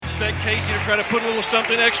expect Casey to try to put a little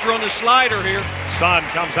something extra on the slider here. Sun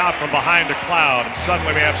comes out from behind a cloud, and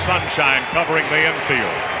suddenly we have sunshine covering the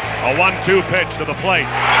infield. A 1-2 pitch to the plate.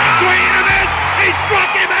 Swing and a miss! He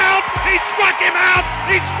struck him out! He struck him out!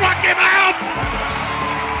 He struck him out!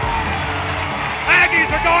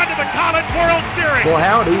 Aggies are going to the College World Series. Well,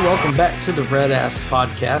 howdy. Welcome back to the Red Ass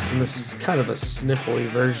Podcast, and this is kind of a sniffly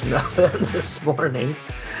version of it this morning,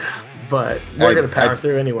 but we're going to power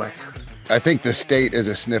through anyway. I think the state is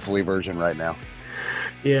a sniffly version right now.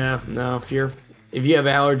 Yeah, no, if you have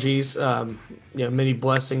allergies, many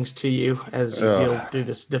blessings to you as you deal through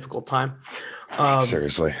this difficult time.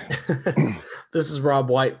 Seriously. This is Rob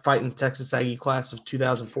White fighting Texas Aggie class of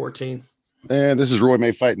 2014. And this is Roy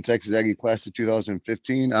May fighting Texas Aggie class of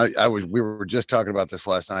 2015. We were just talking about this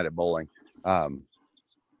last night at bowling. Even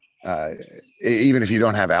if you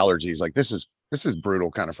don't have allergies, like this is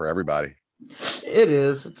brutal kind of for everybody. It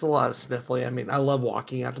is. It's a lot of sniffly. I mean, I love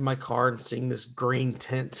walking out to my car and seeing this green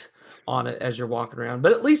tint on it as you're walking around,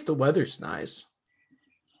 but at least the weather's nice.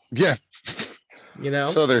 Yeah.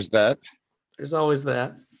 So there's that. There's always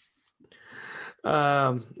that.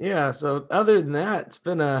 So other than that, it's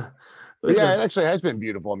been it actually has been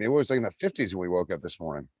beautiful. I mean, it was like in the 50s when we woke up this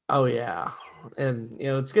morning. Oh yeah. And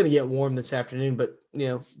it's going to get warm this afternoon, but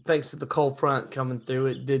thanks to the cold front coming through,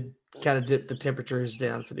 it did kind of dip the temperatures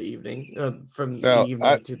down for the evening from the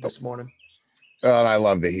evening to this morning. And I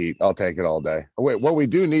love the heat. I'll take it all day. Wait, what we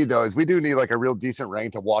do need though is we do need like a real decent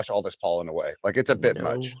rain to wash all this pollen away. Like it's a bit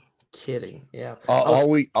much. Kidding. Yeah. All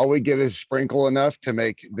we get is sprinkle enough to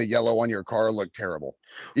make the yellow on your car look terrible,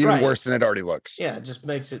 even worse than it already looks. Yeah, it just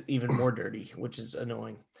makes it even more dirty, which is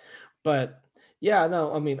annoying. But yeah,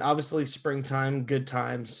 no, I mean, obviously springtime, good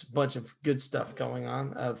times, bunch of good stuff going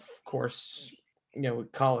on. Of course,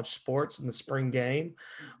 with college sports and the spring game.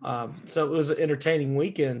 So it was an entertaining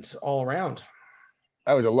weekend all around.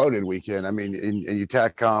 That was a loaded weekend. I mean, and you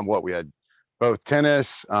tack on what we had, both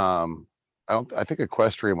tennis. I think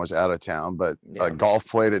equestrian was out of town, but golf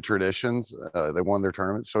played at Traditions. They won their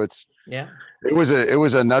tournament. So it was a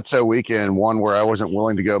nutso weekend, one where I wasn't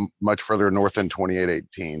willing to go much further north than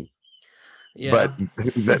 2818. Yeah. But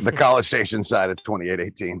the College Station side of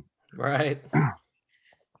 2818. Right.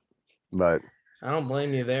 But I don't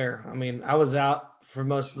blame you there. I mean, I was out for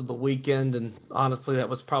most of the weekend, and honestly, that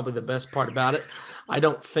was probably the best part about it. I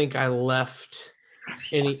don't think I went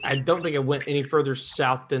any further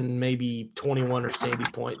south than maybe 21 or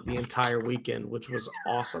Sandy Point the entire weekend, which was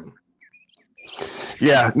awesome.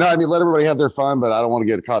 Yeah, no, I mean, let everybody have their fun, but I don't want to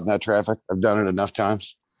get caught in that traffic. I've done it enough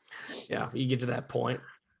times. Yeah, you get to that point.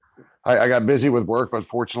 I got busy with work, but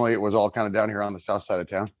fortunately it was all kind of down here on the south side of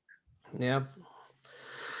town. Yeah.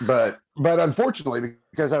 But unfortunately,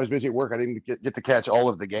 because I was busy at work, I didn't get to catch all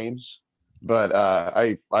of the games. But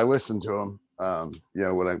I listened to them.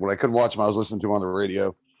 When I couldn't watch them, I was listening to them on the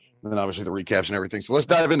radio. And then obviously the recaps and everything. So let's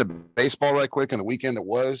dive into baseball right quick and the weekend that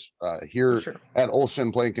was here at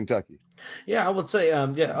Olson playing Kentucky. Yeah, I would say,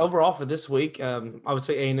 overall for this week, I would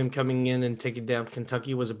say A&M coming in and taking down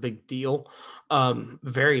Kentucky was a big deal.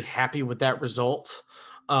 Very happy with that result.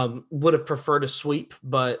 Would have preferred a sweep,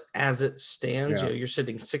 but as it stands, you're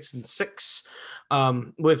sitting 6-6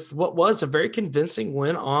 with what was a very convincing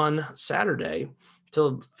win on Saturday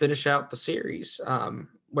to finish out the series,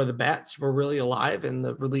 where the bats were really alive and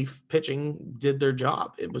the relief pitching did their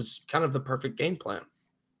job. It was kind of the perfect game plan.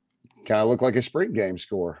 Kind of looked like a spring game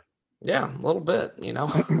score. Yeah, a little bit, And,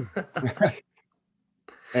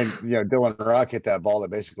 Dylan Rock hit that ball that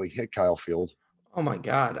basically hit Kyle Field. Oh, my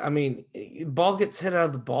God. I mean, ball gets hit out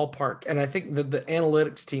of the ballpark, and I think the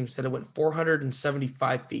analytics team said it went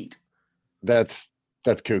 475 feet. That's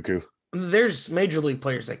cuckoo. There's major league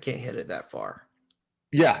players that can't hit it that far.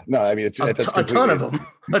 Yeah, no, I mean, it's a ton of them.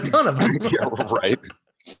 A ton of them. Yeah, right.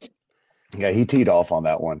 Yeah, he teed off on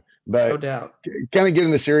that one. But no doubt. Kind of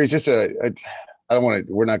getting the series,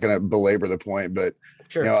 we're not going to belabor the point, but,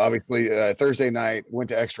 obviously Thursday night went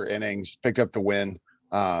to extra innings, picked up the win.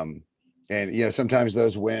 And, sometimes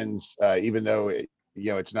those wins, even though,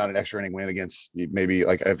 it's not an extra inning win against maybe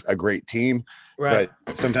like a great team, right?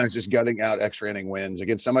 But sometimes just gutting out extra inning wins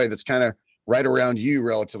against somebody that's kind of right around you,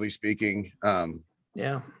 relatively speaking.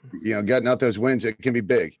 Gutting out those wins, it can be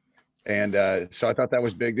big. And so I thought that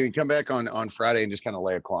was big. Then you come back on Friday and just kind of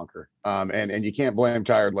lay a clunker. And you can't blame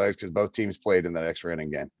tired legs because both teams played in that extra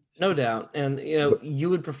inning game. No doubt. And, you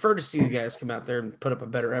would prefer to see the guys come out there and put up a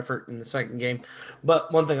better effort in the second game.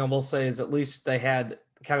 But one thing I will say is at least they had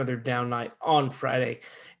kind of their down night on Friday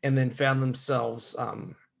and then found themselves,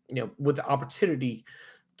 with the opportunity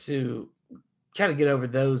to kind of get over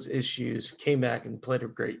those issues, came back and played a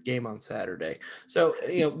great game on Saturday. So,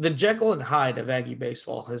 the Jekyll and Hyde of Aggie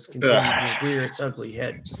baseball has continued to rear its ugly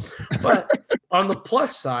head. But on the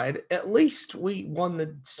plus side, at least we won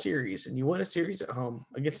the series, and you win a series at home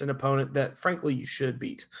against an opponent that, frankly, you should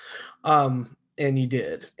beat. And you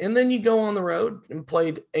did. And then you go on the road and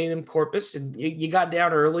played A&M Corpus, and you got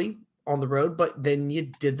down early on the road, but then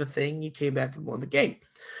you did the thing. You came back and won the game,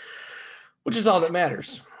 which is all that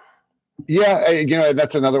matters. Yeah,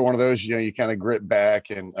 that's another one of those, you kind of grit back,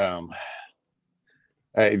 and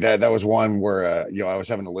that was one where I was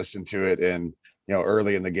having to listen to it, and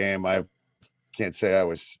early in the game, I can't say I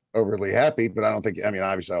was overly happy, but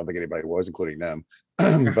obviously I don't think anybody was, including them.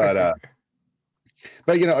 but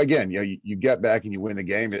again, you get back and you win the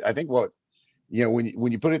game. I think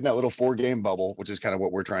when you put it in that little 4-game bubble, which is kind of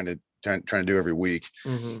what we're trying to do every week.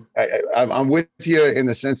 Mm-hmm. I'm with you in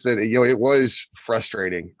the sense that it was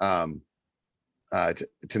frustrating to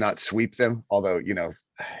not sweep them, although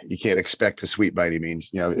you can't expect to sweep by any means.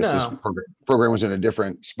 If this program was in a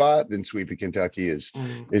different spot, then sweeping Kentucky is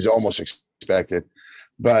almost expected.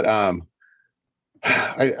 But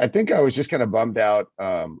I think I was just kind of bummed out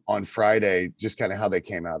on Friday, just kind of how they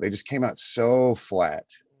came out. They just came out so flat.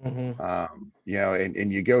 Mm-hmm.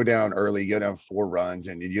 And you go down early, you go down 4 runs,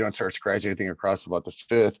 and you don't start scratching anything across about the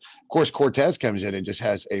 5th. Of course, Cortez comes in and just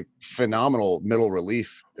has a phenomenal middle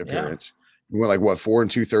relief appearance. He went 4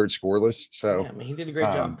 2/3 scoreless. So he did a great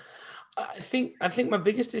job. I think my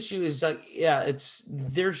biggest issue is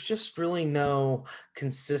there's just really no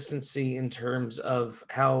consistency in terms of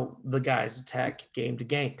how the guys attack game to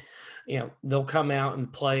game. They'll come out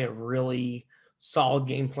and play a really solid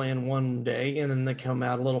game plan one day, and then they come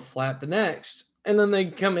out a little flat the next, and then they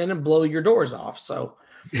come in and blow your doors off. So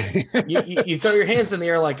you throw your hands in the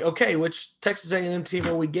air like, okay, which Texas A&M team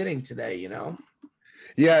are we getting today?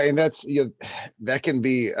 Yeah, and that's that can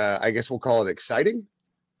be I guess we'll call it exciting,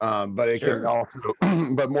 but it can also,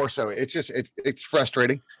 but more so, it's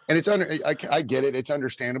frustrating, and I get it, it's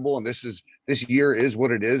understandable, and this year is what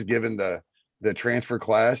it is given the transfer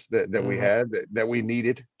class that we had that we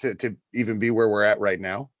needed to even be where we're at right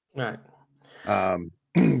now. Right.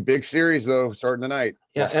 Big series though, starting tonight.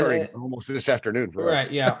 Yeah, starting almost this afternoon for us.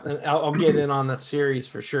 Right. Yeah, and I'll get in on that series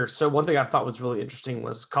for sure. So one thing I thought was really interesting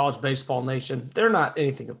was College Baseball Nation. They're not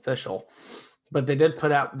anything official, but they did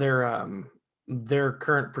put out their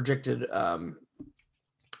current projected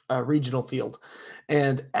regional field,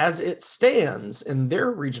 and as it stands in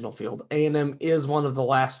their regional field, A&M is one of the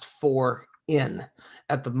last 4 in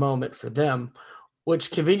at the moment for them,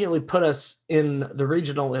 which conveniently put us in the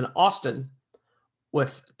regional in Austin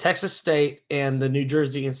with Texas State and the New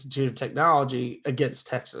Jersey Institute of Technology against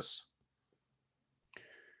Texas.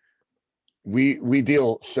 We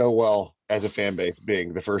deal so well as a fan base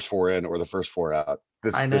being the first 4 in or the first 4 out.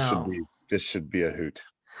 This should be a hoot.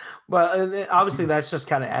 Well, obviously that's just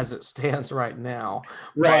kind of as it stands right now.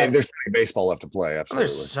 Right. And there's baseball left to play. Absolutely.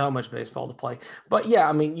 There's so much baseball to play. But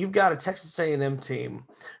yeah, you've got a Texas A&M team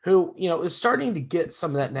who, is starting to get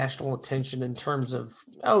some of that national attention in terms of,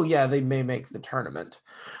 they may make the tournament.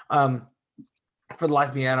 For the life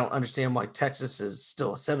of me, I don't understand why Texas is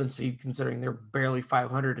still a 7 seed considering they're barely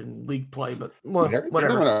 500 in league play, but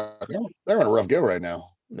whatever. They're on a rough go right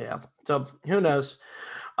now. Yeah. So who knows?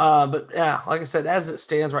 But yeah, like I said, as it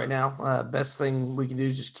stands right now, best thing we can do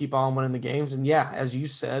is just keep on winning the games. And yeah, as you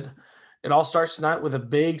said, it all starts tonight with a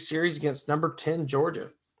big series against number 10 Georgia.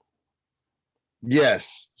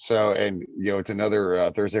 Yes. So, and it's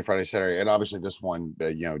another Thursday, Friday, Saturday, and obviously this one,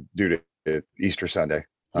 due to Easter Sunday,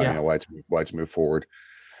 why it's moved forward.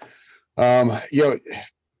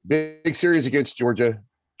 Big series against Georgia.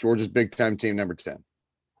 Georgia's big time team, number 10.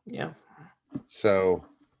 Yeah. So,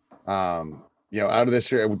 out of this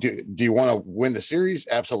here, do you want to win the series?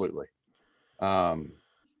 Absolutely.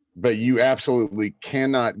 But you absolutely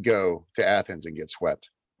cannot go to Athens and get swept.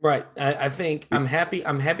 Right. I think I'm happy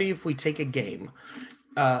if we take a game.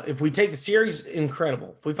 If we take the series,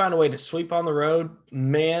 incredible. If we find a way to sweep on the road,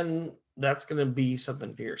 man, that's going to be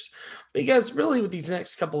something fierce. Because really with these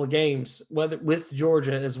next couple of games, whether with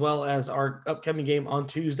Georgia as well as our upcoming game on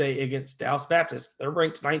Tuesday against Dallas Baptist, they're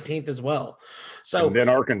ranked 19th as well. So and then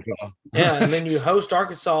Arkansas. Yeah, and then you host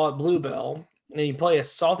Arkansas at Bluebell, and you play a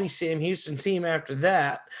salty Sam Houston team after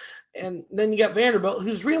that. And then you got Vanderbilt,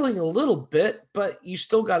 who's reeling a little bit, but you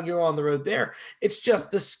still got to go on the road there. It's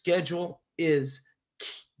just the schedule is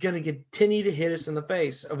going to continue to hit us in the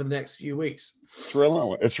face over the next few weeks.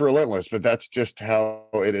 It's relentless, but that's just how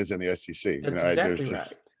it is in the SEC. That's exactly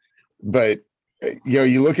right. But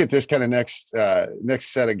you look at this kind of next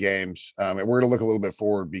set of games, and we're going to look a little bit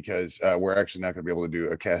forward because we're actually not going to be able to do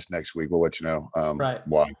a cast next week. We'll let you know right.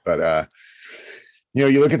 why. But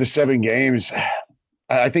you look at the 7 games.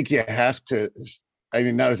 I think you have to. I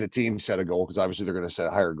mean, not as a team set a goal because obviously they're going to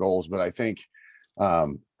set higher goals. But I think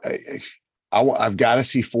I've got to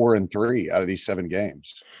see 4-3 out of these 7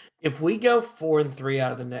 games. If we go 4-3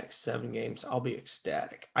 out of the next 7 games, I'll be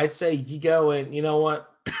ecstatic. I say you go and you know what.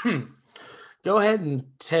 Go ahead and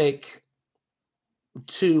take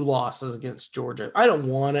 2 losses against Georgia. I don't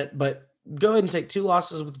want it, but go ahead and take 2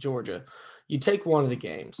 losses with Georgia. You take one of the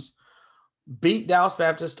games, beat Dallas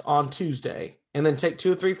Baptist on Tuesday, and then take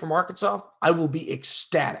 2 or 3 from Arkansas. I will be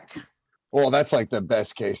ecstatic. Well, that's like the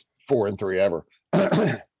best case 4-3 ever.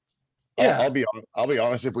 Yeah, I'll be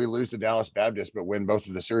honest. If we lose to Dallas Baptist but win both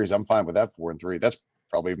of the series, I'm fine with that 4-3. That's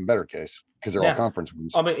probably even better case because they're all conference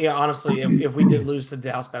wins. I mean, yeah, honestly, if we did lose to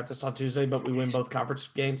Dallas Baptist on Tuesday, but we win both conference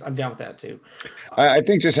games, I'm down with that too. I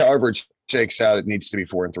think just however it shakes out, it needs to be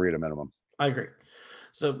 4-3 at a minimum. I agree.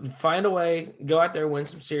 So find a way, go out there, win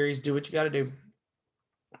some series, do what you got to do.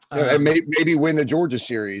 And maybe win the Georgia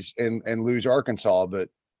series and lose Arkansas. But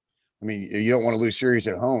I mean, you don't want to lose series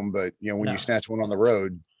at home, but when you snatch one on the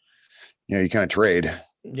road, you kind of trade.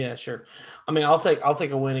 Yeah, sure. I mean, I'll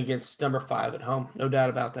take a win against number 5 at home. No doubt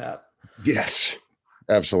about that. Yes,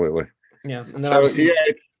 absolutely. Yeah. And then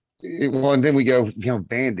well, and then we go,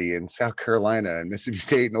 Vandy and South Carolina and Mississippi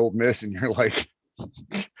State and Ole Miss, and you're like,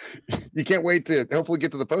 you can't wait to hopefully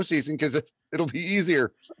get to the postseason because it'll be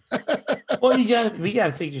easier. Well, we got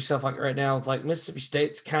to think to yourself like right now, it's like Mississippi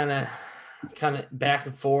State's kind of back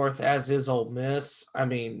and forth, as is Ole Miss. I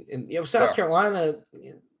mean, South Carolina,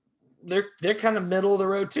 they're kind of middle of the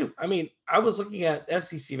road too. I mean, I was looking at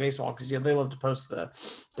SEC baseball because they love to post the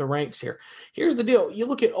ranks here. Here's the deal: you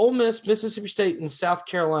look at Ole Miss, Mississippi State, and South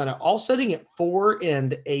Carolina, all sitting at 4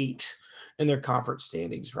 and 8 in their conference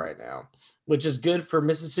standings right now, which is good for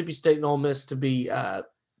Mississippi State and Ole Miss to be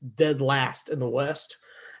dead last in the West,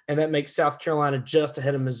 and that makes South Carolina just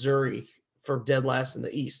ahead of Missouri for dead last in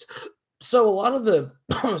the East. So a lot of the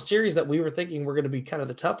series that we were thinking were going to be kind of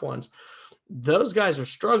the tough ones, those guys are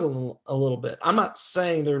struggling a little bit. I'm not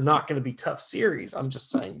saying they're not going to be tough series. I'm just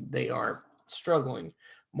saying they are struggling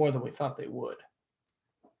more than we thought they would.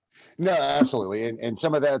 No, absolutely. And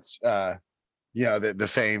some of that's, the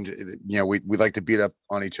famed, we like to beat up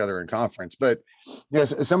on each other in conference, but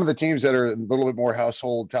some of the teams that are a little bit more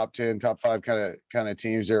household, top 10, top 5 kind of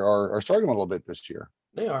teams there are struggling a little bit this year.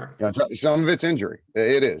 They are. Some of it's injury.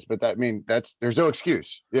 It is, but there's no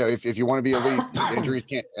excuse. If you want to be elite,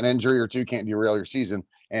 an injury or 2 can't derail your season,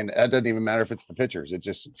 and that doesn't even matter if it's the pitchers. It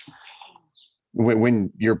just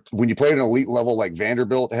when you play at an elite level like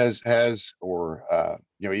Vanderbilt has, or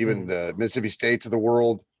even the Mississippi States of the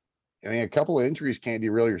world. I mean, a couple of injuries can't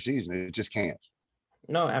derail your season. It just can't.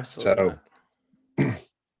 No, absolutely. So,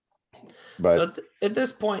 but so at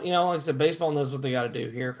this point, like I said, baseball knows what they got to do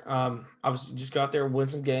here. Obviously, just go out there and win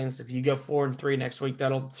some games. If you go 4-3 next week,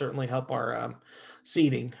 that'll certainly help our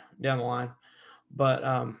seeding down the line.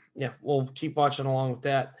 But we'll keep watching along with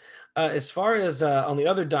that. As far as on the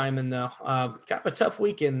other diamond, though, kind of a tough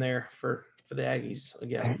weekend there for the Aggies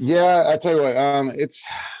again. Yeah, I tell you what,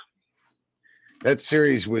 that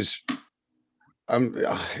series was.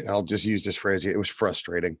 I'll just use this phrase. It was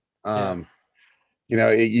frustrating.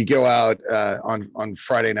 You go out on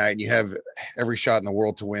Friday night and you have every shot in the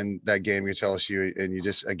world to win that game against LSU, and you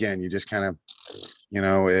just kind of,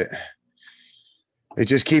 it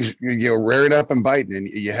just keeps rearing up and biting, and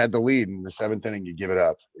you had the lead in the 7th inning, you give it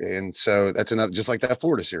up, and so that's another, just like that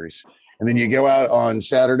Florida series. And then you go out on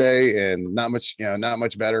Saturday and not much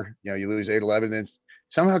better. You lose 8-11, and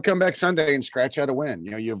somehow come back Sunday and scratch out a win.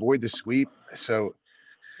 You avoid the sweep. So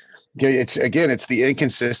it's the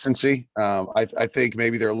inconsistency. I think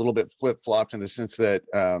maybe they're a little bit flip-flopped in the sense that,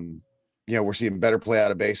 we're seeing better play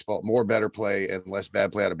out of baseball, more better play and less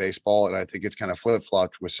bad play out of baseball. And I think it's kind of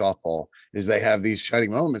flip-flopped with softball, is they have these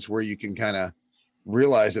shining moments where you can kind of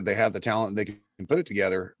realize that they have the talent and they can put it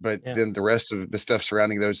together. But then the rest of the stuff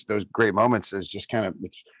surrounding those great moments is just kind of,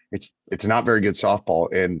 it's not very good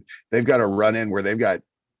softball. And they've got a run in where they've got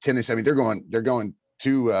Tennessee. I mean, they're going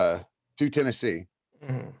to Tennessee,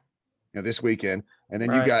 this weekend, and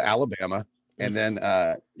then you've got Alabama, and then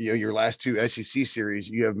your last 2 SEC series,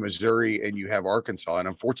 you have Missouri and you have Arkansas. And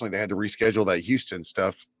unfortunately, they had to reschedule that Houston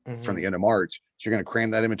stuff from the end of March. So you're going to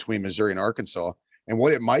cram that in between Missouri and Arkansas. And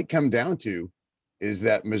what it might come down to is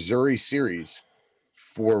that Missouri series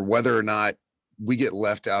for whether or not we get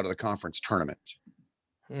left out of the conference tournament.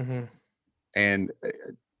 And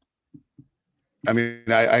I mean,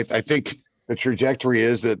 I think the trajectory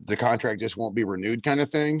is that the contract just won't be renewed kind of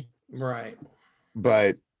thing. Right.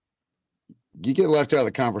 But you get left out of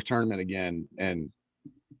the conference tournament again, and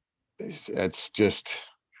it's just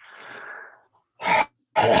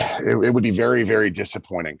it would be very, very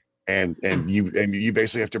disappointing. And you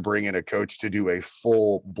basically have to bring in a coach to do a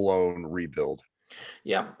full-blown rebuild.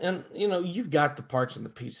 Yeah, and you've got the parts and the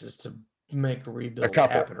pieces to make a rebuild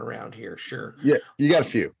happen around here. Sure. Yeah, you got a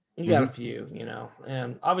few. You got a few,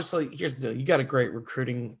 and obviously here's the deal. You got a great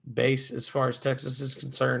recruiting base as far as Texas is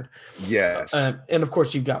concerned. Yes. And of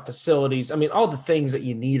course you've got facilities. I mean, all the things that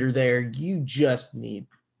you need are there. You just need,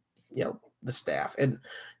 the staff. And,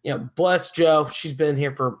 bless Jo. She's been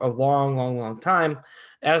here for a long, long, long time,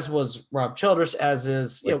 as was Rob Childress, as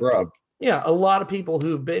is, Rob. Yeah, a lot of people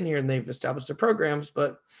who've been here and they've established their programs,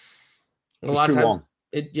 but a lot of times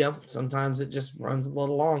sometimes it just runs a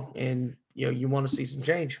little long, and you want to see some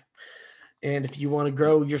change. And if you want to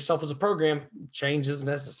grow yourself as a program, change is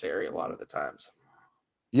necessary a lot of the times.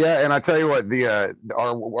 Yeah, and I tell you what,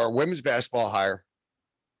 our women's basketball hire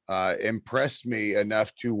impressed me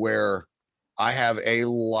enough to where I have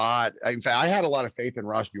in fact, I had a lot of faith in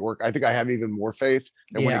Ross Bjork. I think I have even more faith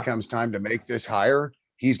that when it comes time to make this hire,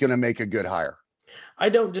 he's going to make a good hire. I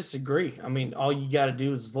don't disagree. I mean, all you got to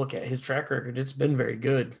do is look at his track record. It's been very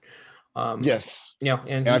good. Yes.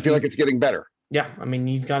 And I feel like it's getting better. Yeah. I mean,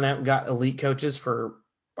 you've gone out and got elite coaches for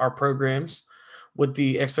our programs with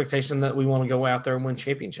the expectation that we want to go out there and win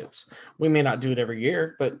championships. We may not do it every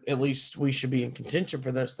year, but at least we should be in contention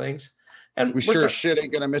for those things. And we sure shit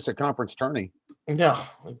ain't going to miss a conference tourney. No,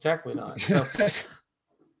 exactly not.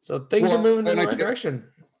 So things are moving in the right direction.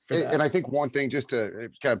 And I think one thing, just to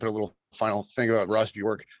kind of put a little final thing about Ross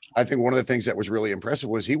Bjork, I think one of the things that was really impressive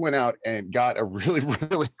was he went out and got a really,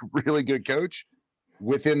 really, really good coach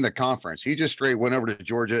within the conference. He just straight went over to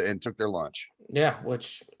Georgia and took their lunch. Yeah,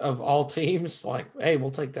 which of all teams, like, hey,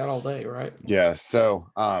 we'll take that all day, right? Yeah. So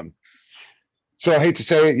I hate to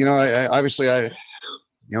say it,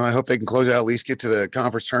 I hope they can close out, at least get to the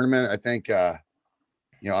conference tournament. I think,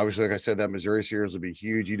 obviously, like I said, that Missouri series will be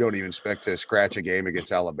huge. You don't even expect to scratch a game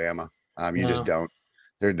against Alabama. You just don't.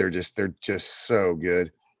 They're just so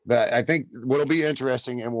good. But I think what'll be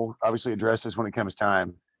interesting, and we'll obviously address this when it comes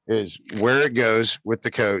time, is where it goes with the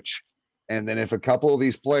coach. And then if a couple of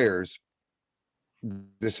these players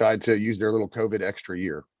decide to use their little COVID extra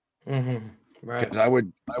year. Mm-hmm. Right. Because I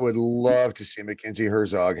would love to see Mackenzie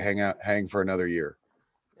Herzog hang for another year.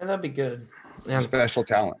 And that'd be good. And special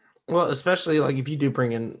talent. Well, especially like if you do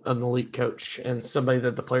bring in an elite coach and somebody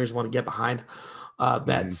that the players want to get behind,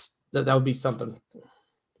 that would be something.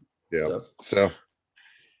 Yeah. So,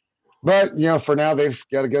 but for now they've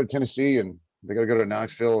got to go to Tennessee and they got to go to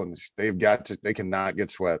Knoxville, and they cannot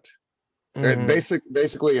get swept. Mm-hmm.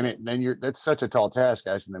 Basically, and that's such a tall task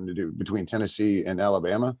asking them to do between Tennessee and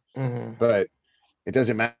Alabama. Mm-hmm. But it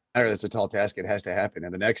doesn't matter. That's a tall task. It has to happen.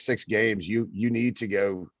 In the next 6 games, you need to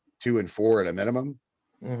go 2-4 at a minimum.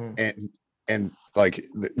 Mm-hmm. And like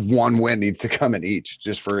one win needs to come in each,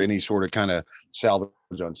 just for any sort of kind of salvage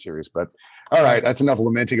on series. But all right, that's enough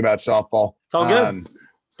lamenting about softball. It's all good.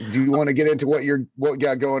 Do you want to get into what you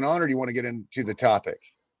got going on, or do you want to get into the topic?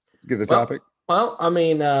 Get the topic. Well, I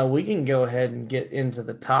mean, we can go ahead and get into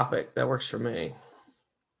the topic. That works for me.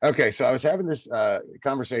 Okay, so I was having this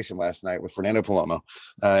conversation last night with Fernando Palomo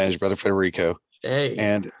and his brother Federico. Hey.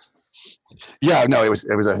 And yeah, no, it was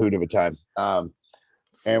a hoot of a time.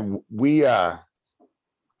 And we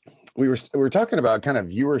were talking about kind of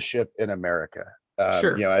viewership in America.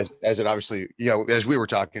 Sure. As it obviously, as we were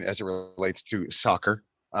talking, as it relates to soccer.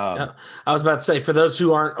 I was about to say, for those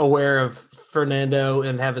who aren't aware of Fernando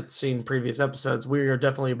and haven't seen previous episodes, we are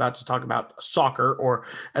definitely about to talk about soccer, or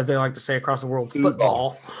as they like to say across the world,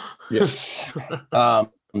 football. Yes.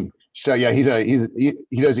 So yeah, he does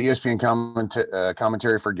ESPN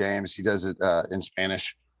commentary for games. He does it in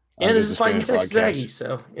Spanish. And is fighting Texas Aggies,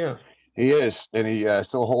 so yeah. He is, and he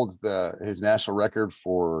still holds his national record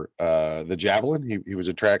for the javelin. He was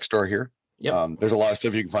a track star here. Yep. There's a lot of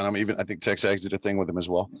stuff you can find him. Even I think Texas Aggies did a thing with him as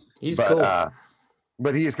well. He's cool.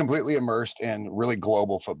 But he is completely immersed in really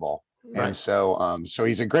global football. Right. And so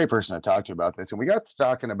he's a great person to talk to about this. And we got to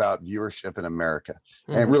talking about viewership in America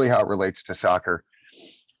and really how it relates to soccer.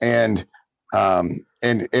 And I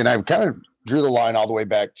kind of drew the line all the way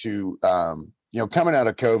back to coming out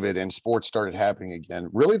of COVID and sports started happening again.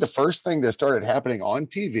 Really, the first thing that started happening on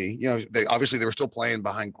TV, they were still playing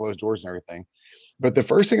behind closed doors and everything. But the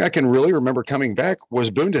first thing I can really remember coming back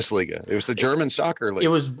was Bundesliga. It was the German soccer league. It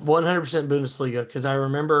was 100% Bundesliga, because I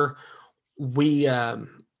remember we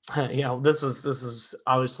This is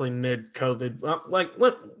obviously mid-COVID. Like,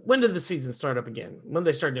 when did the season start up again? When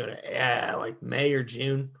did they start doing it? Yeah, like May or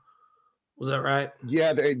June. Was that right?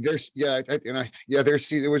 Yeah, it was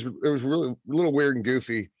really a little weird and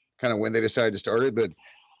goofy kind of when they decided to start it, but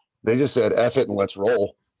they just said F it and let's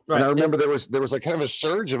roll. Right. And I remember there was like kind of a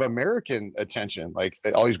surge of American attention, like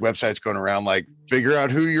all these websites going around, like figure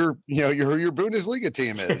out who your Bundesliga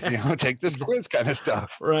team is, take this quiz kind of stuff.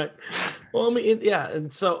 Right. Well, I mean,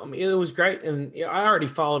 and so it was great, and I already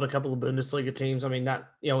followed a couple of Bundesliga teams. I mean, not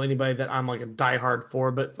anybody that I'm like a diehard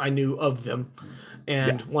for, but I knew of them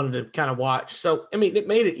and wanted to kind of watch. So I mean, it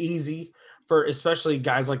made it easy for especially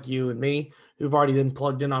guys like you and me who've already been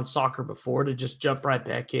plugged in on soccer before to just jump right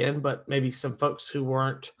back in, but maybe some folks who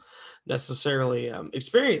weren't necessarily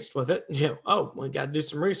experienced with it, we got to do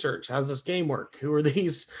some research. How's this game work? Who are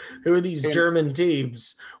these German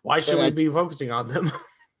teams? Why should we be focusing on them?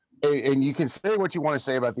 And you can say what you want to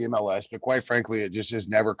say about the MLS, but quite frankly, it just has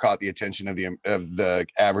never caught the attention of the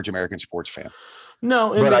average American sports fan.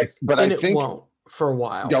 No, I think it won't for a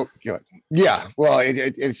while. Yeah. Well,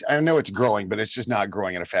 it's I know it's growing, but it's just not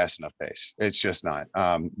growing at a fast enough pace. It's just not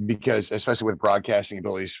because especially with broadcasting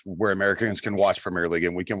abilities where Americans can watch Premier League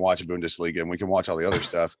and we can watch Bundesliga and we can watch all the other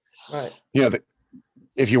stuff. Right.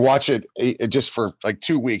 If you watch it just for like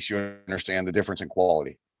 2 weeks, you understand the difference in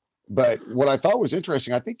quality. But what I thought was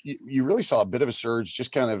interesting, I think you really saw a bit of a surge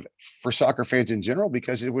just kind of for soccer fans in general,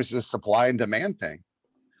 because it was a supply and demand thing.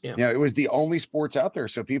 Yeah. It was the only sports out there.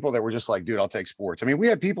 So people that were just like, dude, I'll take sports. I mean, we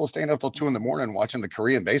had people staying up till 2 a.m. watching the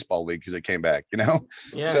Korean baseball league because it came back, Yeah,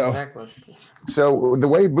 exactly. So the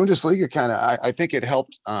way Bundesliga kind of, I think it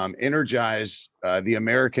helped energize the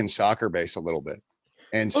American soccer base a little bit.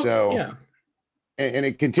 And and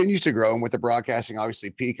it continues to grow. And with the broadcasting, obviously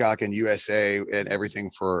Peacock and USA and everything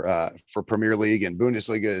for Premier League and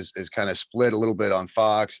Bundesliga is kind of split a little bit on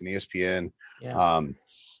Fox and ESPN. Yeah.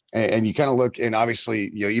 And you kind of look, and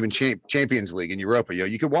obviously, even Champions League in Europa,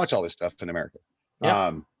 you can watch all this stuff in America.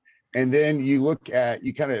 Yeah. And then you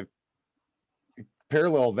kind of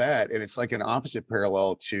parallel that, and it's like an opposite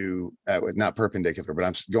parallel to, not perpendicular, but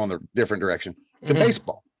I'm going the different direction to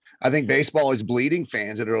baseball. I think baseball is bleeding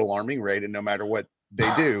fans at an alarming rate, and no matter what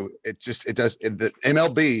they do, the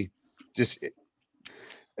MLB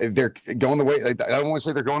they're going the way, I don't want to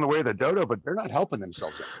say they're going the way of the dodo, but they're not helping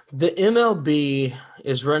themselves out. The MLB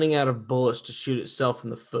is running out of bullets to shoot itself in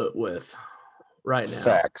the foot with right now.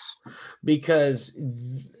 Facts. Because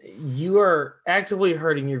you are actively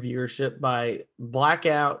hurting your viewership by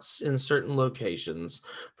blackouts in certain locations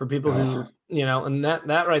for people who, and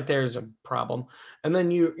that right there is a problem. And then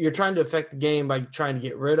you're trying to affect the game by trying to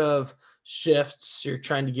get rid of shifts. You're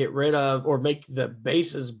trying to get rid of or make the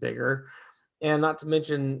bases bigger. And not to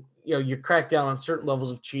mention, you crack down on certain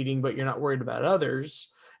levels of cheating, but you're not worried about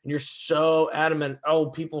others. And you're so adamant,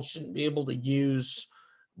 people shouldn't be able to use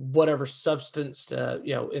whatever substance to,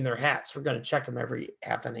 in their hats. We're going to check them every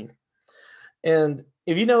half inning. And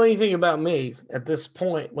if you know anything about me at this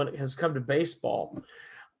point, when it has come to baseball,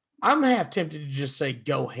 I'm half tempted to just say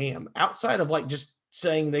go ham, outside of like just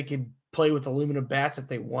saying they could play with aluminum bats if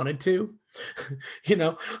they wanted to.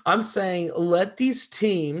 I'm saying let these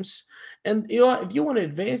teams, and if you want to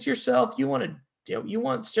advance yourself, you want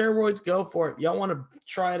steroids, go for it. Y'all want to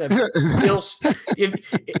try to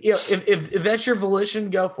if that's your volition,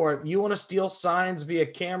 go for it. You want to steal signs via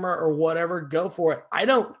camera or whatever, go for it. I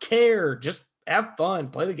don't care. Just have fun,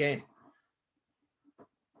 play the game.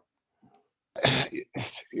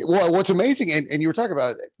 Well, what's amazing, and you were talking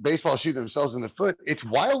about baseball shooting themselves in the foot, it's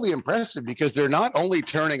wildly impressive because they're not only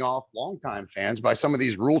turning off longtime fans by some of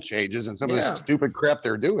these rule changes and some of this stupid crap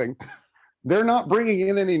they're doing, they're not bringing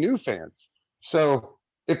in any new fans. So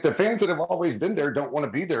if the fans that have always been there don't want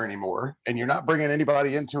to be there anymore, and you're not bringing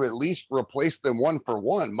anybody in to at least replace them one for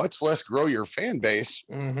one, much less grow your fan base,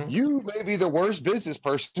 you may be the worst business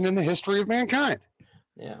person in the history of mankind.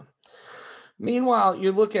 Yeah. Meanwhile,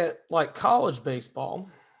 you look at like college baseball,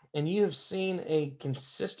 and you have seen a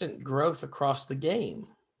consistent growth across the game.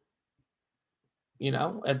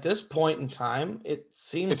 At this point in time, it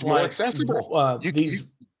seems it's more accessible.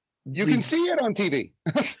 You can see it on TV.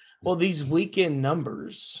 Well, these weekend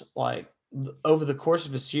numbers, like over the course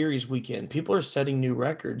of a series weekend, people are setting new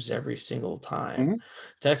records every single time.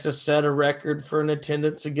 Texas set a record for an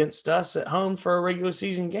attendance against us at home for a regular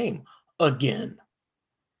season game again.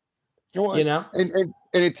 And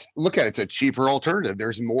it's, look at it, it's a cheaper alternative.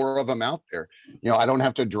 There's more of them out there. I don't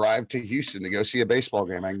have to drive to Houston to go see a baseball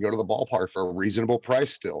game. I can go to the ballpark for a reasonable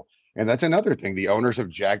price still. And that's another thing. The owners have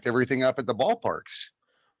jacked everything up at the ballparks.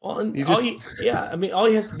 Well, and all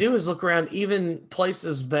you have to do is look around, even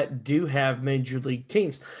places that do have major league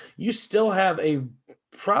teams. You still have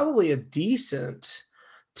probably a decent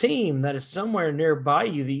team that is somewhere nearby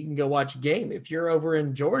you that you can go watch a game. If you're over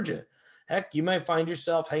in Georgia, heck, you might find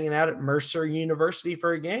yourself hanging out at Mercer University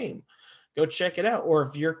for a game. Go check it out. Or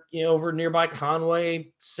if you're over nearby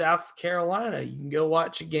Conway, South Carolina, you can go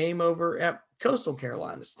watch a game over at Coastal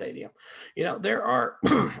Carolina Stadium. There are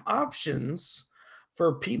options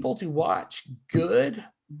for people to watch good,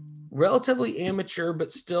 relatively amateur,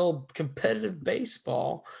 but still competitive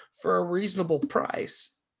baseball for a reasonable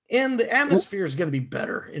price. And the atmosphere is going to be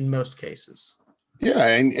better in most cases. Yeah.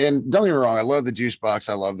 And don't get me wrong. I love the juice box.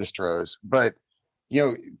 I love the Stros, but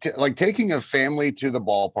like taking a family to the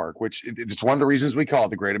ballpark, which it's one of the reasons we call it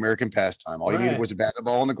the Great American Pastime. All you needed was a bat, a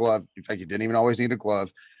ball, and a glove. In fact, you didn't even always need a glove,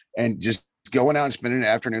 and just going out and spending an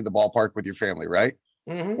afternoon at the ballpark with your family. Right.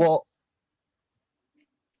 Mm-hmm. Well,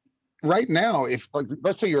 right now, if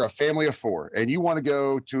let's say you're a family of four and you want to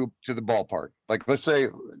go to the ballpark, like let's say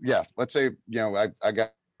I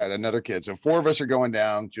got another kid, so four of us are going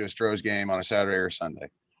down to a Stros game on a Saturday or Sunday.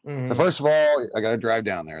 Mm-hmm. So first of all, I got to drive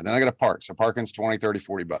down there. Then I got to park. So parking's $20,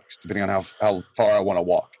 $30, $40, depending on how far I want to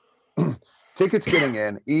walk. Tickets getting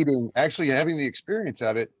in, eating, actually having the experience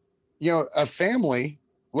of it. A family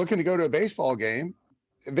looking to go to a baseball game,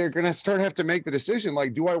 they're going to have to make the decision,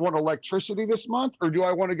 like, do I want electricity this month or do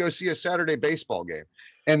I want to go see a Saturday baseball game?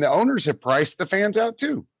 And the owners have priced the fans out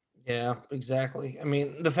too. Yeah, exactly. I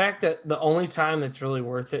mean, the fact that the only time it's really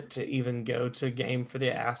worth it to even go to a game for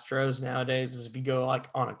the Astros nowadays is if you go like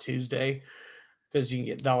on a Tuesday, because you can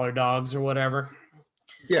get dollar dogs or whatever.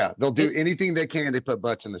 Yeah, they'll do anything they can to put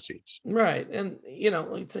butts in the seats. Right. And,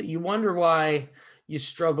 you wonder why you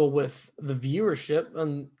struggle with the viewership.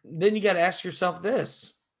 And then you got to ask yourself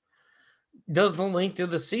this: does the length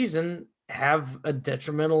of the season have a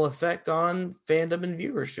detrimental effect on fandom and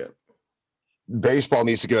viewership? Baseball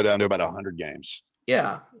needs to go down to about 100 games.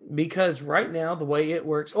 Yeah, because right now the way it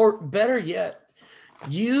works, or better yet,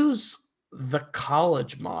 use the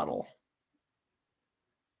college model.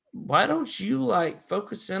 Why don't you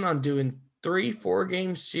focus in on doing 3-4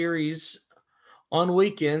 game series on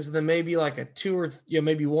weekends, and then maybe like a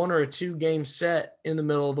maybe 1 or a 2 game set in the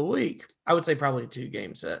middle of the week? I would say probably a 2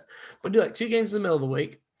 game set, but do like 2 games in the middle of the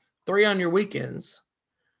week, 3 on your weekends,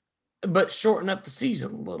 but shorten up the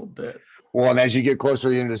season a little bit. Well, and as you get closer to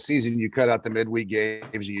the end of the season, you cut out the midweek games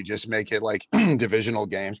and you just make it like divisional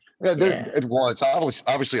games. Well, it's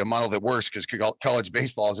obviously a model that works because college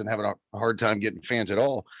baseball isn't having a hard time getting fans at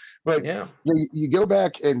all. But you go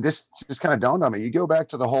back, and this just kind of dawned on me. You go back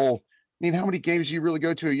to the whole, how many games do you really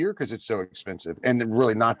go to a year because it's so expensive and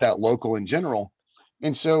really not that local in general?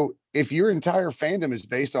 And so if your entire fandom is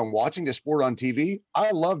based on watching the sport on TV, I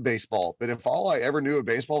love baseball. But if all I ever knew of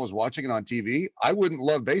baseball was watching it on TV, I wouldn't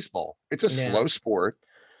love baseball. It's a slow sport.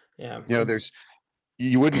 Yeah.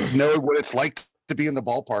 You wouldn't know what it's like to be in the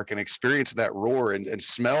ballpark and experience that roar and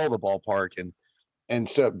smell the ballpark. And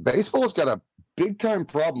so baseball's got a big time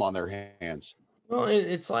problem on their hands. Well,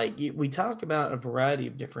 it's like we talk about a variety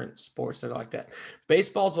of different sports that are like that.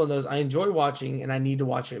 Baseball is one of those I enjoy watching, and I need to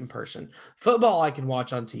watch it in person. Football I can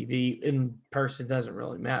watch on TV. In person doesn't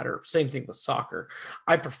really matter. Same thing with soccer.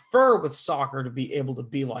 I prefer with soccer to be able to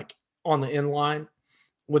be like on the end line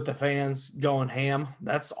with the fans going ham.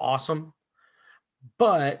 That's awesome.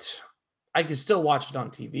 But I can still watch it on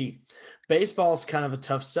TV. Baseball is kind of a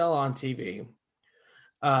tough sell on TV.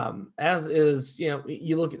 As is,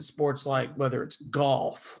 you look at sports like whether it's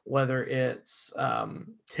golf, whether it's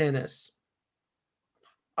tennis.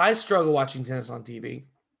 I struggle watching tennis on TV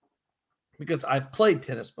because I've played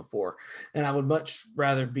tennis before, and I would much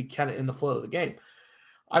rather be kind of in the flow of the game.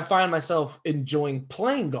 I find myself enjoying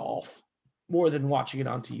playing golf more than watching it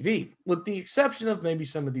on TV, with the exception of maybe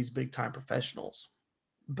some of these big time professionals.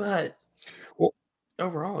 But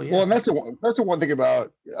overall, yeah. Well, and that's the one thing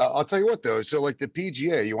about, I'll tell you what though. So like the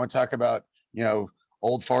PGA, you want to talk about,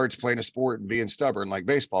 old farts playing a sport and being stubborn like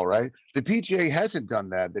baseball, right? The PGA hasn't done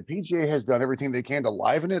that. The PGA has done everything they can to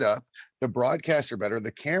liven it up. The broadcasts are better.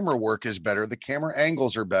 The camera work is better. The camera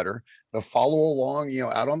angles are better. The follow along,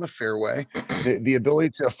 out on the fairway, the ability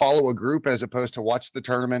to follow a group as opposed to watch the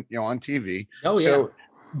tournament, on TV. Oh yeah. So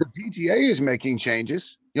the PGA is making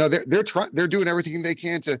changes. They're doing everything they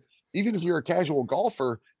can to, even if you're a casual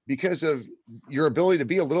golfer, because of your ability to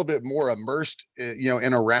be a little bit more immersed,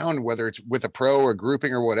 in a round, whether it's with a pro or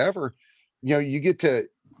grouping or whatever, you get to,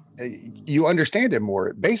 you understand it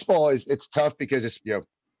more. Baseball it's tough because it's,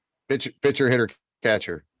 pitcher, hitter,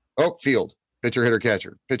 catcher. Oh, field, pitcher, hitter,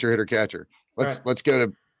 catcher, pitcher, hitter, catcher. Let's go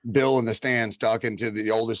to Bill in the stands talking to the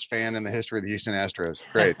oldest fan in the history of the Houston Astros.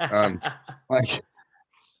 Great.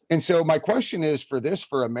 And so my question is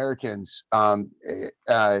for Americans,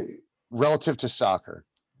 relative to soccer,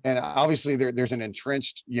 and obviously there's an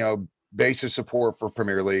entrenched, base of support for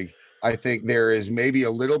Premier League. I think there is maybe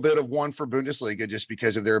a little bit of one for Bundesliga just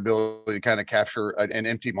because of their ability to kind of capture an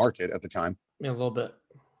empty market at the time. Yeah, a little bit.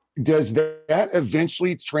 Does that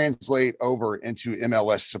eventually translate over into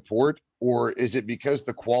MLS support, or is it because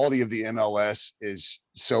the quality of the MLS is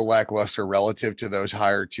so lackluster relative to those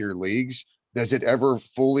higher tier leagues? Does it ever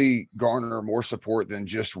fully garner more support than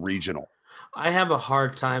just regional? I have a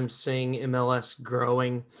hard time seeing MLS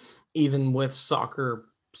growing, even with soccer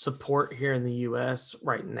support here in the US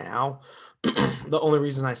right now. The only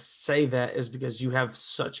reason I say that is because you have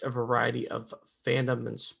such a variety of fandom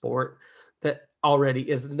and sport that already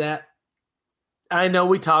isn't that. I know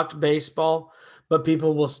we talked baseball, but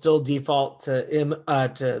people will still default to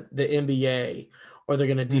the NBA, or they're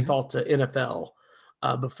going to default to NFL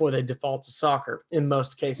before they default to soccer in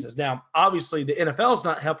most cases. Now, obviously, the NFL is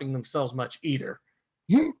not helping themselves much either.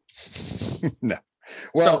 No.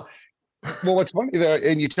 Well, what's funny though,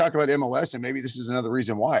 and you talk about MLS, and maybe this is another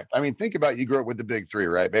reason why. I mean, think about, you grew up with the big three,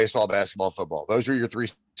 right? Baseball, basketball, football. Those are your three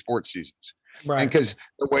sports seasons. Right. And because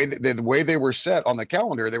the way they were set on the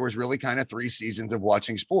calendar, there was really kind of 3 seasons of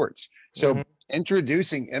watching sports. So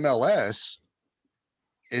introducing MLS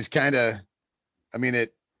is kind of, I mean,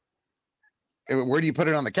 where do you put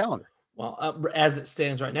it on the calendar? Well, as it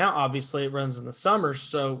stands right now, obviously it runs in the summer,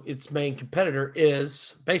 so its main competitor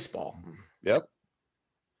is baseball. Yep.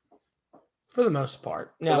 For the most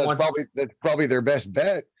part. Now, so that's probably their best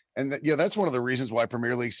bet. And that's one of the reasons why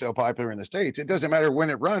Premier League's so popular in the States. It doesn't matter when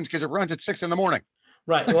it runs, because it runs at 6 a.m.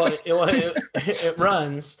 Right. Well, it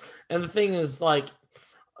runs. And the thing is, like,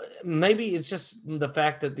 maybe it's just the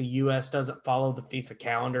fact that the U.S. doesn't follow the FIFA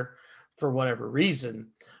calendar for whatever reason.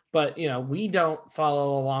 But, we don't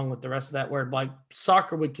follow along with the rest of that, where like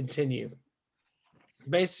soccer would continue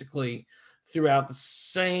basically throughout the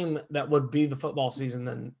same that would be the football season,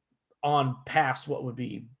 then on past what would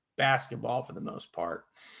be basketball for the most part.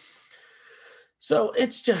 So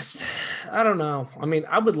it's just, I don't know. I mean,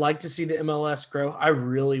 I would like to see the MLS grow. I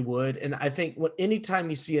really would. And I think anytime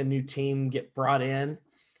you see a new team get brought in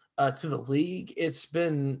to the league, it's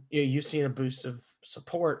been, you've seen a boost of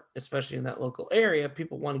support, especially in that local area.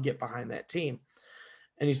 People want to get behind that team.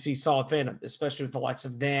 And you see solid fandom, especially with the likes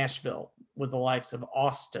of Nashville, with the likes of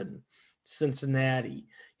Austin, Cincinnati,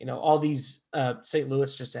 all these, St.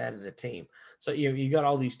 Louis just added a team. So, you got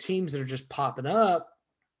all these teams that are just popping up.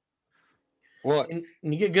 Well, and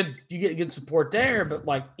you get good support there, but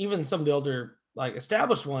like even some of the older, like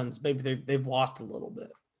established ones, maybe they've lost a little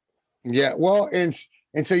bit. Yeah. Well, and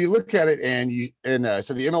so you look at it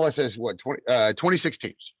so the MLS has 26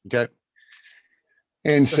 teams. Okay.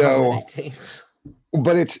 And so teams.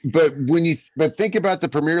 But think about the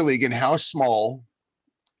Premier League and how small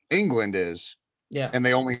England is. Yeah. And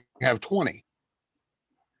they only have 20.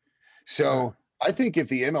 So I think if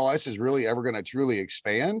the MLS is really ever going to truly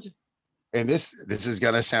expand, and this is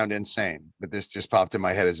going to sound insane, but this just popped in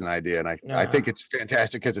my head as an idea. And I think it's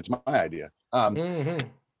fantastic because it's my idea.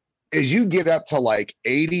 Is you get up to like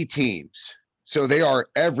 80 teams. So they are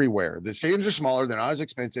everywhere. The stadiums are smaller. They're not as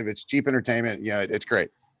expensive. It's cheap entertainment. It's great.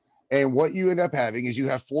 And what you end up having is you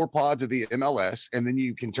have 4 pods of the MLS, and then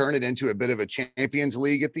you can turn it into a bit of a Champions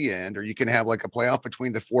League at the end, or you can have like a playoff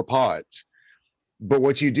between the 4 pods. But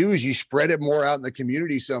what you do is you spread it more out in the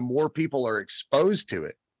community so more people are exposed to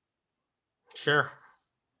it. Sure.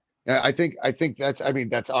 I think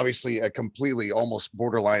that's obviously a completely almost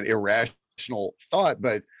borderline irrational thought,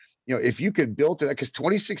 but if you could build it, because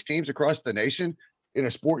 26 teams across the nation in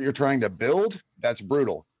a sport you're trying to build, that's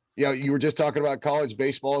brutal. You were just talking about college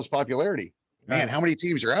baseball's popularity. Man, how many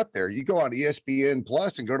teams are out there? You go on ESPN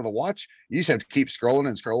Plus and go to the watch, you just have to keep scrolling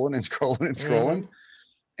and scrolling and scrolling and scrolling.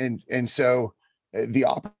 And so the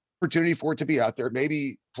opportunity for it to be out there,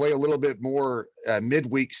 maybe play a little bit more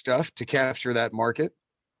midweek stuff to capture that market.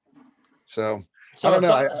 So I don't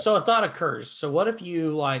know. So a thought occurs. So what if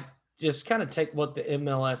you like just kind of take what the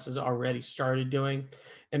MLS has already started doing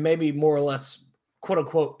and maybe more or less, quote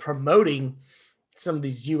unquote, promoting some of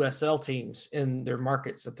these USL teams in their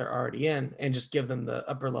markets that they're already in, and just give them the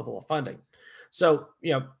upper level of funding. So,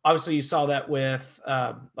 obviously you saw that with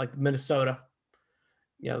like Minnesota,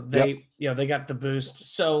 they got the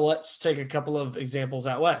boost. So let's take a couple of examples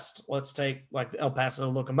out west. Let's take like the El Paso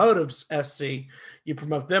Locomotives FC. You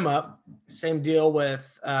promote them up. Same deal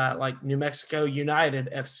with like New Mexico United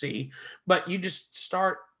FC. But you just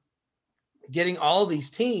start getting all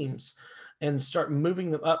these teams and start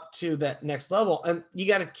moving them up to that next level. And you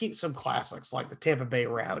got to keep some classics like the Tampa Bay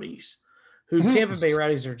Rowdies, who Tampa Bay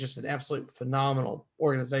Rowdies are just an absolute phenomenal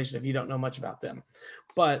organization if you don't know much about them.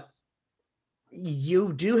 But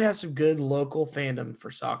you do have some good local fandom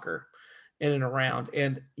for soccer in and around,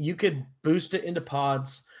 and you could boost it into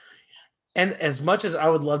pods. And as much as I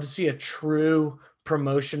would love to see a true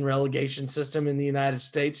promotion relegation system in the United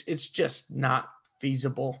States, it's just not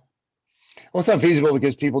feasible. Well, it's not feasible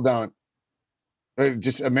because people don't,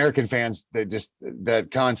 just American fans, that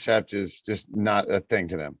concept is just not a thing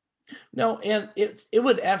to them. No, and it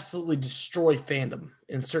would absolutely destroy fandom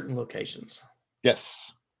in certain locations.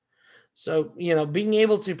 Yes. So, being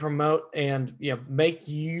able to promote and, make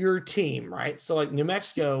your team, right? So like New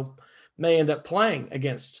Mexico may end up playing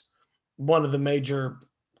against one of the major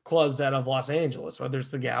clubs out of Los Angeles, whether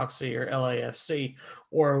it's the Galaxy or LAFC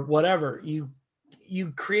or whatever.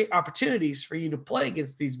 You create opportunities for you to play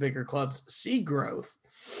against these bigger clubs, see growth,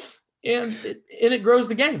 and it grows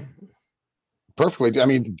the game. Perfectly. I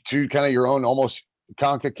mean, to kind of your own almost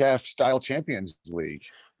CONCACAF style Champions League,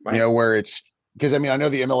 right. Where it's, because I mean, I know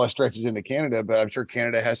the MLS stretches into Canada, but I'm sure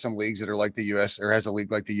Canada has some leagues that are like the US, or has a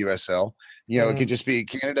league like the USL. It could just be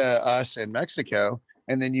Canada, us, and Mexico.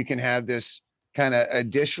 And then you can have this kind of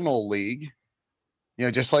additional league,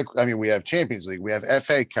 just like, I mean, we have Champions League, we have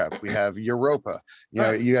FA Cup, we have Europa,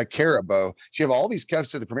 you got Carabao. So you have all these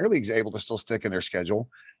cups that the Premier League is able to still stick in their schedule.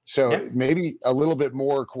 So maybe a little bit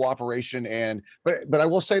more cooperation. But I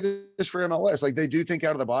will say this for MLS, like they do think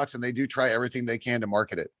out of the box and they do try everything they can to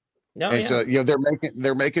market it. So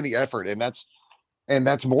they're making the effort, and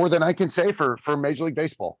that's more than I can say for Major League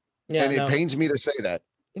Baseball. And it pains me to say that.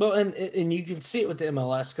 Well, and you can see it with the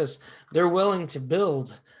MLS because they're willing to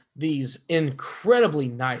build these incredibly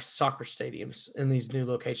nice soccer stadiums in these new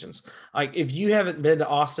locations. Like if you haven't been to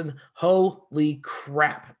Austin, holy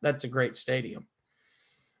crap, that's a great stadium.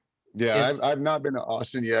 Yeah, I've not been to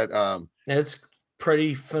Austin yet. It's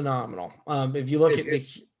pretty phenomenal. If you look at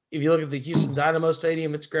the Houston Dynamo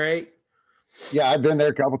Stadium, it's great. Yeah, I've been there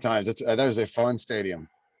a couple times. That is a fun stadium.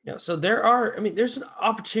 Yeah, so there's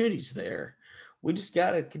opportunities there. We just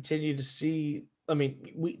got to continue to see. I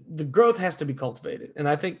mean, the growth has to be cultivated, and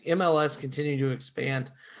I think MLS continue to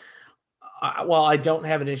expand. While I don't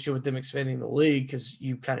have an issue with them expanding the league because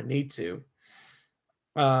you kind of need to.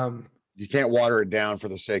 You can't water it down for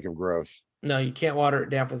the sake of growth. No, you can't water it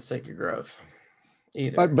down for the sake of growth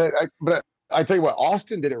either. But I tell you what,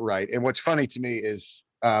 Austin did it right. And what's funny to me is,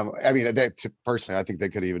 personally, I think they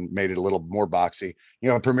could have even made it a little more boxy.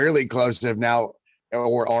 Premier League clubs have now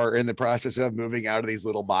or are in the process of moving out of these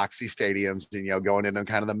little boxy stadiums and, going into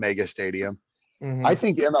kind of the mega stadium. Mm-hmm. I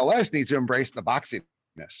think MLS needs to embrace the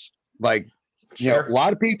boxiness. Like, a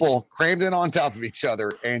lot of people crammed in on top of each other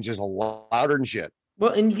and just louder than shit.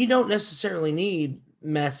 Well, and you don't necessarily need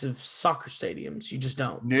massive soccer stadiums. You just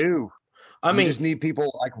don't. No. You just need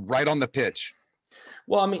people like right on the pitch.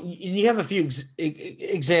 Well, I mean, you have a few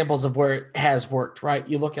examples of where it has worked, right?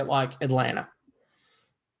 You look at like Atlanta.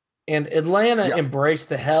 And Atlanta embraced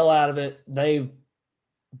the hell out of it. They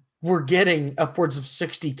were getting upwards of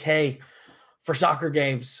 60K for soccer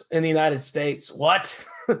games in the United States. What?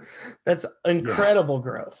 That's incredible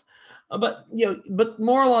growth. But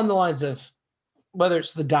more along the lines of whether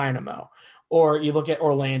it's the Dynamo or you look at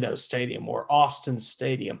Orlando Stadium or Austin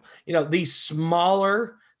Stadium, these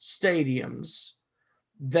smaller stadiums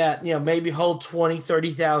that, maybe hold 20,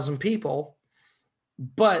 30,000 people,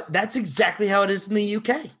 but that's exactly how it is in the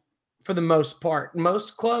UK for the most part.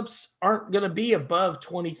 Most clubs aren't going to be above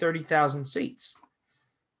 20, 30,000 seats.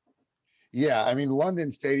 Yeah. I mean, London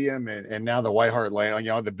Stadium and now the White Hart Lane,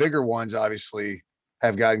 the bigger ones obviously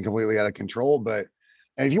have gotten completely out of control, but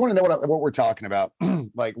and if you want to know what we're talking about,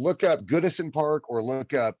 like look up Goodison Park or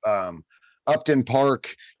look up Upton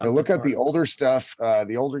Park. Look up the older stuff,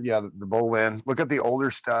 the Boleyn. Look up the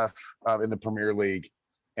older stuff in the Premier League.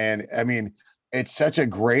 And I mean, it's such a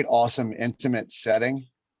great, awesome, intimate setting.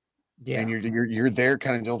 Yeah. And you're there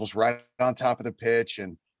kind of almost right on top of the pitch.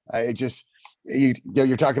 And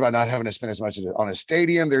you're talking about not having to spend as much on a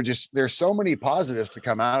stadium. There's so many positives to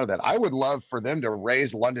come out of that. I would love for them to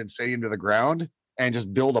raise London Stadium to the ground and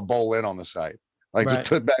just build a Boleyn on the site. Like just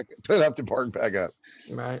put Upton Park back up.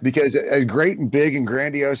 Right. Because as great and big and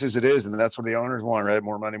grandiose as it is, and that's what the owners want, right?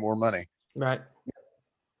 More money. Right.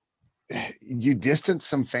 You distance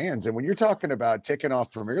some fans. And when you're talking about ticking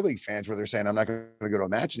off Premier League fans where they're saying, I'm not going to go to a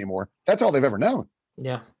match anymore, that's all they've ever known.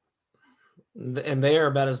 Yeah. And they are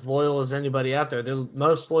about as loyal as anybody out there. They're the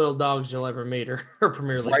most loyal dogs you'll ever meet are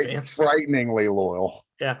Premier League fans. Frighteningly loyal.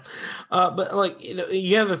 Yeah. But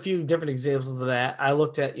you have a few different examples of that. I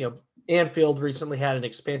looked at, Anfield recently had an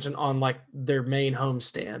expansion on like their main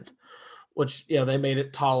homestand, which they made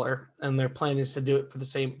it taller, and their plan is to do it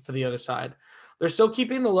for the other side. They're still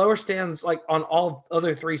keeping the lower stands like on all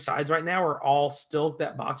other three sides right now are all still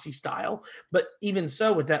that boxy style. But even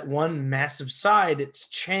so, with that one massive side, it's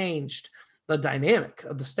changed the dynamic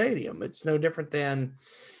of the stadium. It's no different than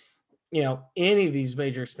any of these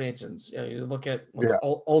major expansions. You look at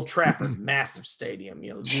Old Trafford, massive stadium.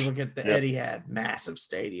 You look at the Etihad, massive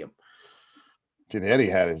stadium. The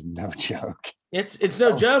Etihad is no joke. It's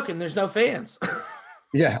no joke, and there's no fans.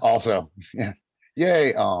 Yeah. Also, yeah.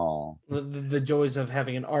 Yay! Oh, the joys of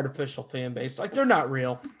having an artificial fan base. Like, they're not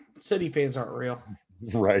real. City fans aren't real.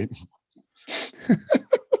 Right.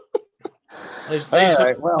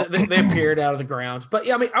 They appeared out of the ground. But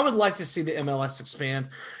yeah, I mean, I would like to see the MLS expand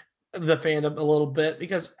the fandom a little bit,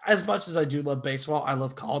 because as much as I do love baseball, I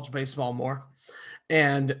love college baseball more.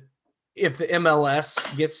 And if the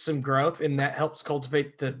MLS gets some growth and that helps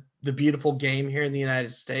cultivate the beautiful game here in the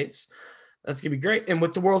United States, that's going to be great. And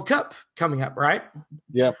with the World Cup coming up, right?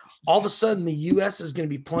 Yep. All of a sudden, the U.S. is going to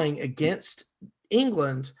be playing against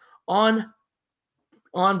England on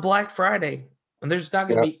Black Friday. And there's not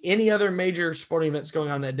going to be any other major sporting events going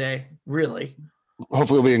on that day, really.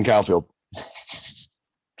 Hopefully it'll be in Calfield.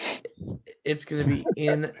 It's going to be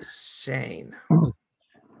insane.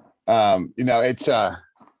 It's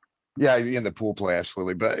in the pool play,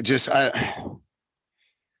 absolutely. But just the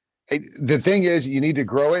thing is, you need to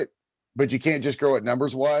grow it, but you can't just grow it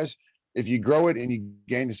numbers wise. If you grow it and you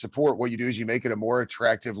gain the support, what you do is you make it a more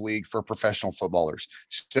attractive league for professional footballers.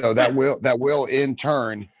 So that will in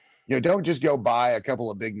turn, don't just go buy a couple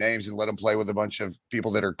of big names and let them play with a bunch of people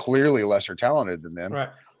that are clearly lesser talented than them. Right.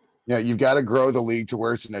 You've got to grow the league to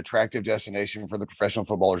where it's an attractive destination for the professional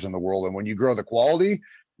footballers in the world. And when you grow the quality,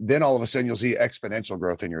 then all of a sudden you'll see exponential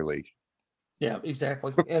growth in your league. Yeah,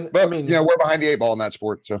 exactly. And but we're behind the 8 ball in that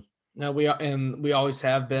sport. So no, we always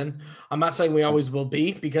have been. I'm not saying we always will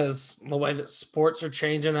be, because the way that sports are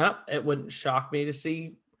changing up, it wouldn't shock me to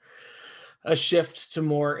see a shift to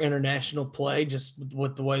more international play, just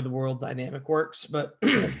with the way the world dynamic works. But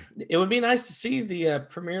it would be nice to see the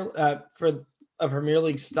for a Premier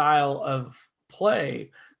League style of play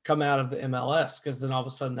come out of the MLS, because then all of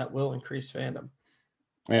a sudden that will increase fandom.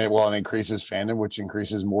 And it increases fandom, which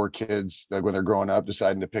increases more kids that when they're growing up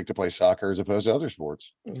deciding to pick to play soccer as opposed to other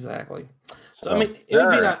sports. Exactly. So I mean,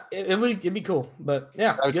 it'd be cool, but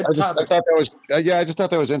yeah. I just thought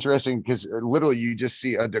that was interesting, because literally you just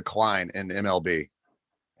see a decline in MLB.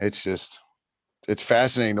 It's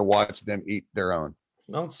fascinating to watch them eat their own.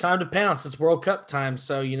 Well, it's time to pounce. It's World Cup time,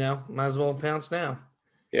 so might as well pounce now.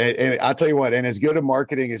 And I'll tell you what, and as good a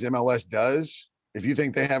marketing as MLS does, if you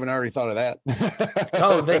think they haven't already thought of that.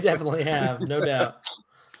 Oh, they definitely have, no doubt.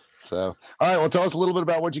 So, all right, well, tell us a little bit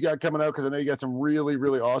about what you got coming up, because I know you got some really,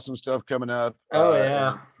 really awesome stuff coming up. Oh,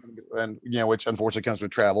 yeah. And which unfortunately comes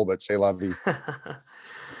with travel, but say la vie.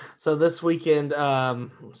 So this weekend,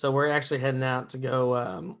 so we're actually heading out to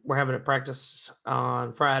go, we're having a practice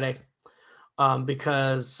on Friday,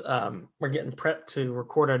 because we're getting prepped to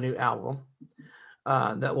record our new album.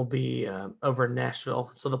 That will be over in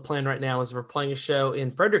Nashville. So the plan right now is we're playing a show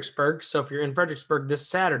in Fredericksburg. So if you're in Fredericksburg this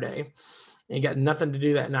Saturday and you got nothing to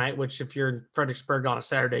do that night, which if you're in Fredericksburg on a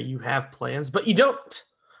Saturday, you have plans, but you don't,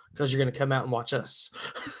 because you're going to come out and watch us.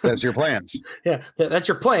 That's your plans. Yeah, that's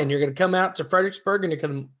your plan. You're going to come out to Fredericksburg and you're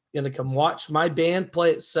going to come watch my band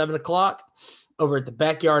play at 7:00 over at the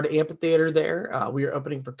Backyard Amphitheater there. We are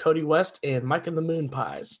opening for Cody West and Mike and the Moon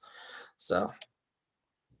Pies. So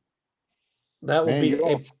that will be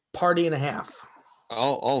a party and a half.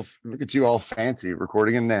 I'll look at you all fancy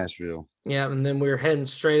recording in Nashville. Yeah, and then we're heading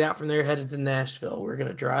straight out from there, headed to Nashville. We're going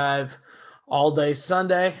to drive all day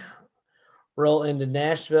Sunday, roll into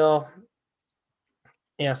Nashville.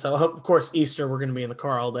 Yeah, so of course Easter we're going to be in the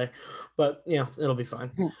car all day, but it'll be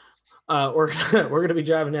fine. We're going to be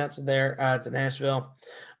driving out to there to Nashville,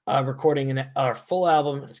 recording our full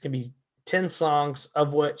album. It's going to be 10 songs,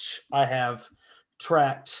 of which I have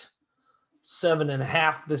tracked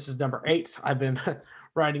 7.5. This is number 8. I've been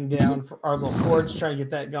writing down for our little chords, trying to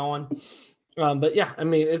get that going. But yeah, I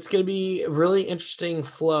mean, it's going to be a really interesting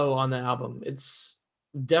flow on the album. It's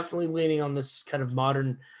definitely leaning on this kind of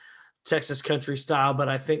modern Texas country style, but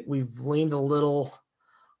I think we've leaned a little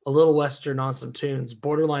Western on some tunes,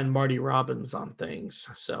 borderline Marty Robbins on things.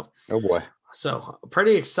 So, oh boy. So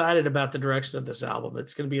pretty excited about the direction of this album.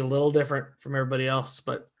 It's going to be a little different from everybody else,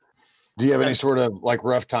 but do you have any sort of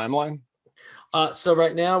rough timeline? So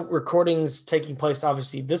right now recording's taking place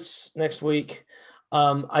obviously this next week.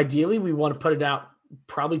 Ideally we want to put it out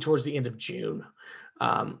probably towards the end of June.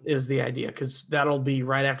 is the idea, because that'll be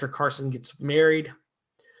right after Carson gets married,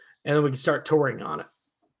 and then we can start touring on it.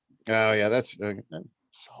 Oh yeah, that's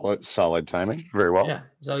solid timing. Very well. Yeah.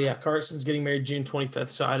 So yeah, Carson's getting married June 25th.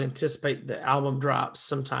 So I'd anticipate the album drops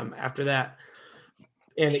sometime after that.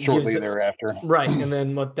 And it shortly thereafter. Right. And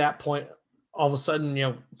then at that point, all of a sudden,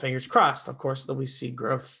 fingers crossed, of course, that we see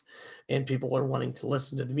growth and people are wanting to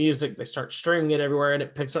listen to the music. They start streaming it everywhere, and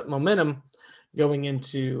it picks up momentum going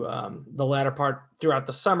into the latter part throughout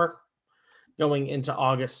the summer, going into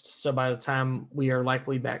August. So by the time we are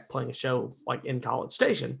likely back playing a show like in College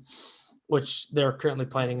Station, which they're currently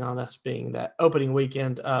planning on us being that opening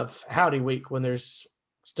weekend of Howdy Week when there's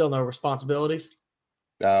still no responsibilities.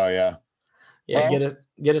 Oh yeah. Yeah. Well,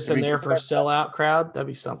 get us in there for a sellout crowd. That'd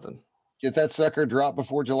be something. Get that sucker dropped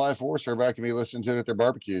before July 4th so everybody can be listening to it at their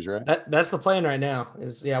barbecues, right? That's the plan right now.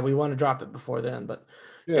 We want to drop it before then, but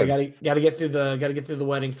gotta get through the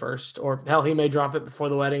wedding first, or hell, he may drop it before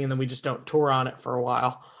the wedding and then we just don't tour on it for a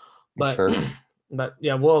while. But but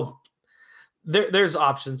yeah, there's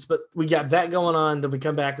options, but we got that going on. Then we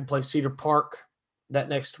come back and play Cedar Park that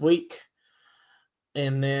next week,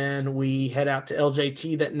 and then we head out to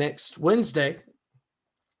LJT that next Wednesday.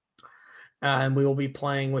 And we will be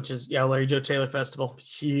playing, which is Larry Joe Taylor Festival,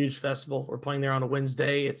 huge festival. We're playing there on a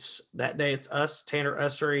Wednesday. It's us, Tanner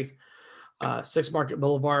Ussery, 6 Market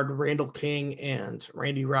Boulevard, Randall King, and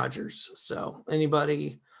Randy Rogers. So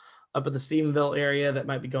anybody up in the Stephenville area that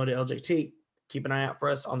might be going to LJT, keep an eye out for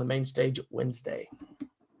us on the main stage Wednesday.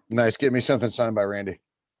 Nice. Get me something signed by Randy.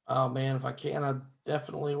 Oh man, if I can, I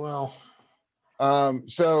definitely will.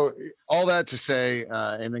 So all that to say,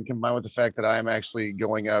 and then combined with the fact that I am actually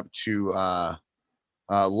going up to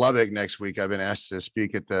Lubbock next week. I've been asked to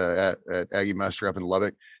speak at Aggie Muster up in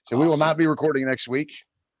Lubbock. So awesome. We will not be recording next week.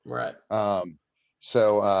 Right.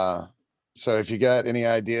 So if you got any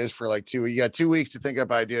ideas for you got 2 weeks to think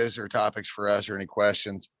up ideas or topics for us or any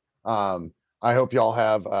questions. I hope y'all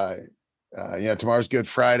have, tomorrow's Good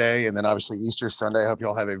Friday, and then obviously Easter Sunday. I hope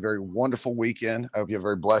y'all have a very wonderful weekend. I hope you have a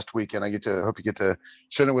very blessed weekend. hope you get to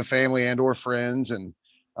spend it with family and or friends, and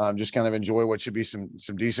just kind of enjoy what should be some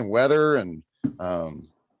decent weather. And I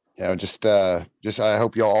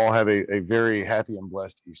hope y'all all have a very happy and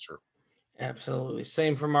blessed Easter. Absolutely.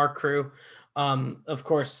 Same from our crew. Of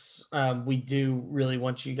course, we do really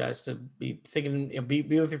want you guys to be thinking, be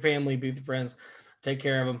with your family, be with your friends, take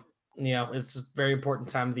care of them. It's a very important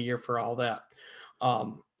time of the year for all that.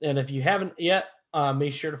 And if you haven't yet,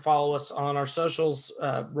 make sure to follow us on our socials,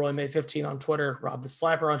 Roy May 15 on Twitter, Rob the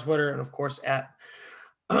Slapper on Twitter, and of course at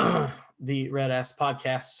the Red Ass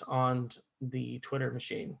Podcast on the Twitter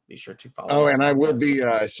machine. Be sure to follow us. Oh, and I will be,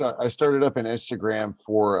 I started up an Instagram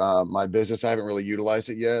for my business. I haven't really utilized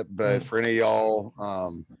it yet, but for any of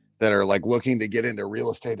y'all that are looking to get into real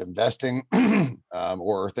estate investing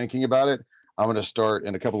or thinking about it, I'm going to start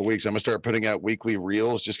in a couple of weeks. I'm going to start putting out weekly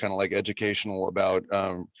reels, just kind of educational about,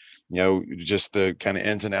 just the kind of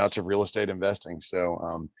ins and outs of real estate investing.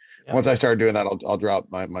 So once I start doing that, I'll drop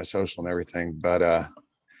my social and everything. But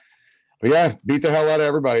yeah, beat the hell out of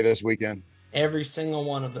everybody this weekend. Every single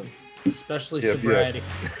one of them, especially sobriety.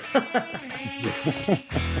 All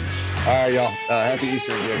right, y'all. Happy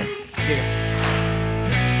Easter. Yeah.